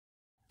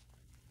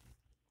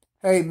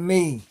Hey,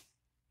 me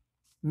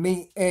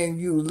and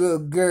you, little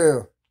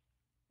girl.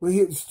 We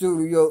hit the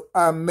studio.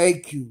 I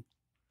make you,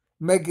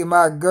 making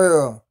my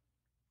girl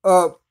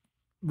up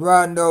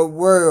round the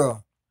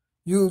world.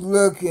 You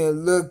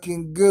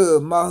looking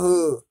good. My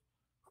hood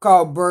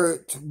called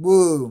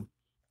Birchwood.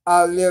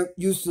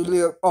 Used to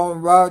live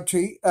on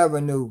Roundtree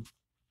Avenue.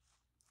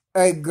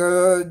 Hey,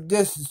 girl,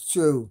 this is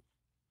true.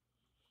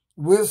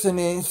 Wilson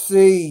and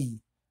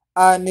C.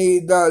 I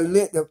need a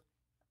little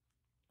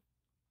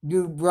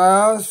you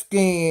brown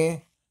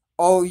skin.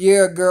 Oh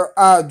yeah, girl,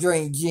 I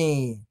drink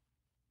gin.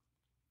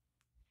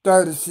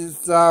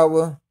 36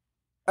 hours.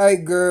 Hey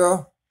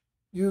girl,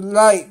 you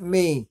like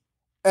me.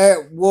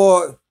 At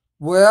what?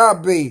 Where I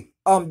be?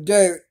 I'm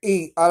there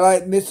eat. I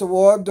like Mr.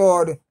 Water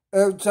daughter.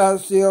 Every time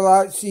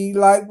she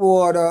like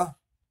water.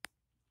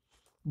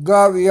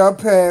 Gloria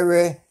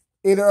Perry.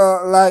 Eat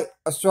her like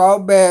a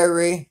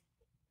strawberry.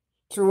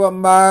 To a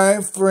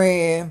mind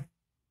friend.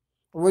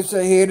 Wish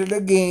I hit it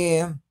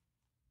again.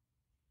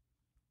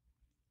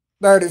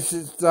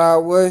 36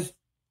 hours.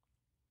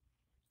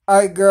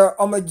 Hey girl,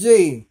 I'm a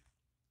G.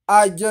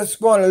 I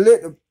just want a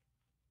little.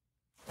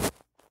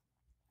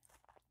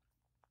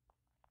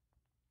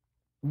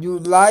 You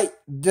like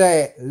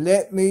that?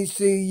 Let me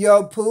see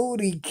your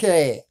booty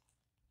cat.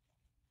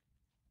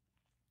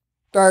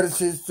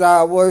 36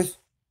 hours.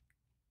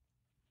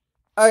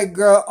 Hey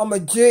girl, I'm a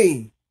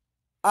G.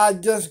 I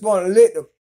just want a little.